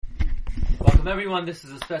Welcome everyone, this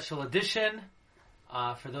is a special edition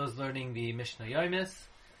for those learning the Mishnah Yomis.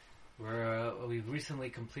 We've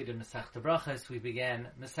recently completed Masechta Brachos. We began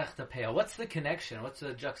Masechta Peah. What's the connection? What's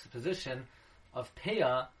the juxtaposition of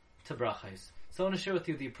Peah to Brachos? So I want to share with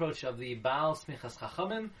you the approach of the Baal Smichas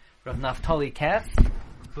Chachamim, Rav Naftali Katz,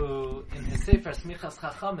 who in his Sefer Smichas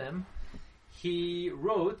Chachamim, he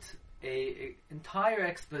wrote an entire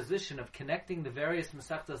exposition of connecting the various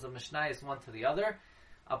Masechtas of Mishnayos one to the other,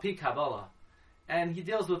 Al Pi Kabbalah. And he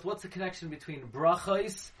deals with what's the connection between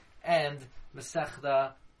Brachos and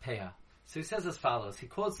Masechta Peah. So he says as follows. He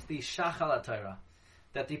quotes the Shachal HaTorah,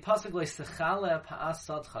 that the pasuk Le'sechale pa'as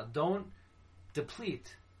sadcha, don't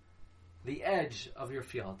deplete the edge of your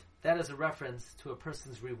field. That is a reference to a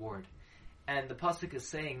person's reward. And the pasuk is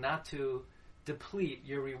saying not to deplete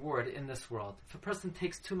your reward in this world. If a person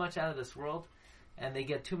takes too much out of this world, and they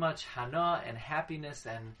get too much hana and happiness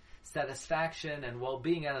and satisfaction and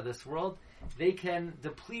well-being out of this world, they can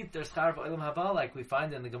deplete their schar of olam haba, like we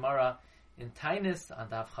find in the Gemara in Tainis on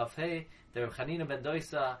Daf Chafei. Their Chanina ben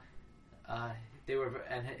Doisa,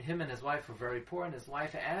 him and his wife were very poor, and his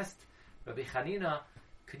wife asked Rabbi Chanina,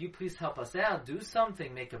 "Could you please help us out? Do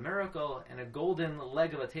something, make a miracle." And a golden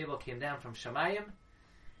leg of a table came down from Shamayim,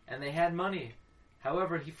 and they had money.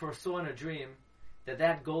 However, he foresaw in a dream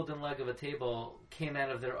that golden leg of a table came out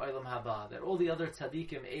of their olam haba, that all the other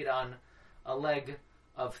tzaddikim ate on a leg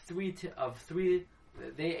of three.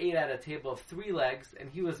 They ate at a table of 3 legs, and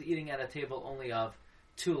he was eating at a table only of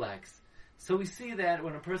 2 legs. So we see that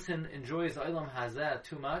when a person enjoys olam hazeh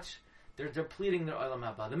too much, they're depleting their olam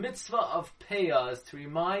haba. The mitzvah of peah is to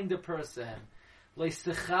remind the person,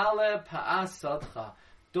 Le'sechale pa'as sadcha,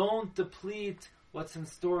 don't deplete what's in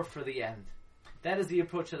store for the end. That is the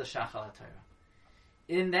approach of the Shachal HaTorah.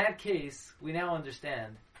 In that case, we now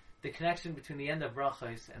understand the connection between the end of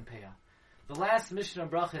Brachos and Peah. The last Mishnah of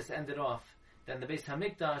Brachos ended off, then the Beis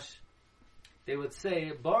HaMikdash, they would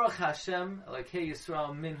say, Baruch Hashem Elokei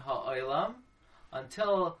Yisrael min ha'olam,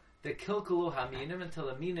 until the Kilkulu HaMinim, until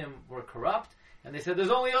the Minim were corrupt, and they said, there's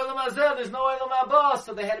only Olam Hazeh, there's no Olam Haba,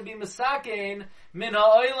 so they had to be Mesakein min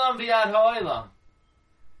ha'olam v'yad ha'olam.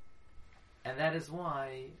 And that is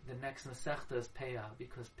why the next Masechta is Peah,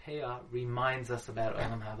 because Peah reminds us about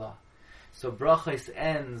Olam Haba. So Brachos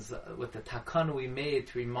ends with the takana we made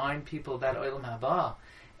to remind people about Olam Haba.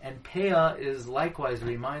 And Peah is likewise a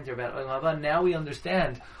reminder about Olam Haba. Now we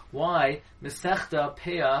understand why Masechta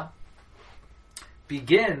Peah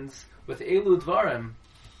begins with Elu Dvarim.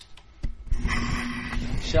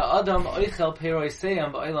 Sha'adam oichel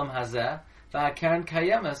peiroiseyam ba'olam hazeh v'hakaren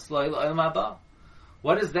kayemes lo Olam Haba.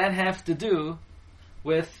 What does that have to do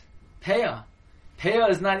with Peah? Peah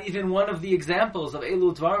is not even one of the examples of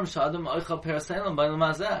Elu Dvarim Sha'adam Oichel Peiroiseyam ba'olam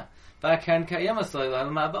hazeh v'hakaren kayemes lo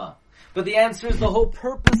Olam Haba. But the answer is the whole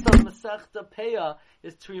purpose of Masechta Peah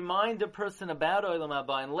is to remind a person about Olam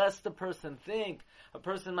Haba. Unless the person a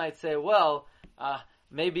person might say, well,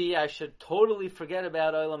 maybe I should totally forget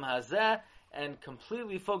about Olam Hazeh and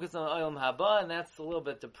completely focus on Olam Haba, and that's a little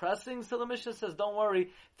bit depressing. So the Mishnah says, don't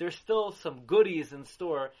worry, there's still some goodies in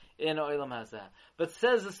store in Olam Hazeh. But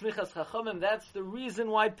says the Smichas Chachamim, that's the reason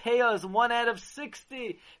why Peah is 1 out of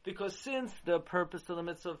 60, because since the purpose of the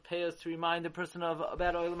mitzvah of Peah is to remind a person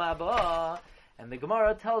about Olam Haba, and the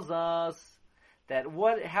Gemara tells us that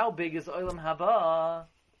how big is Olam Haba?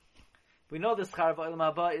 We know the schar of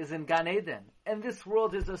Olam Haba is in Gan Eden, and this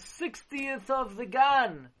world is a 60th of the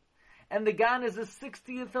Gan. And the Gan is a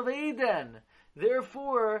 60th of Eden.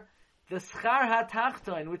 Therefore, the Schar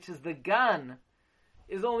HaTachton, which is the Gan,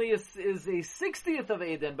 is only a 60th of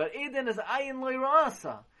Eden, but Eden is Ayin Lo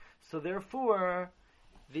Rasa. So therefore,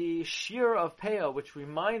 the Shir of Peah, which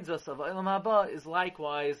reminds us of Olam Haba, is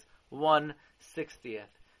likewise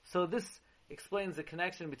 1/60th. So this explains the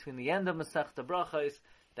connection between the end of Masechta Brachos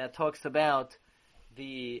that talks about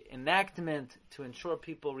the enactment to ensure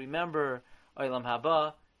people remember Olam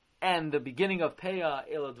Haba, and the beginning of Peah,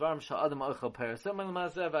 Elu Dvarim Sha'adam Oichel Peiroiseyam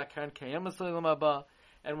ba'olam hazeh v'hakaren kayemes lo Olam Haba,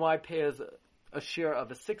 and why Peah is a share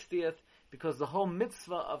of a 60th, because the whole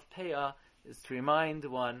mitzvah of Peah is to remind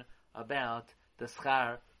one about the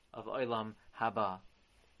schar of Olam Haba.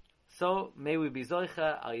 So, may we be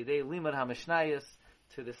zoicha al yidei limud hamishnayos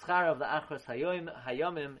to the schar of the achros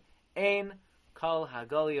hayomim, ein kol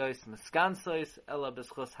hagoliyos miskansos ela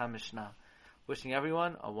b'schus hamishnah. Wishing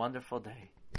everyone a wonderful day.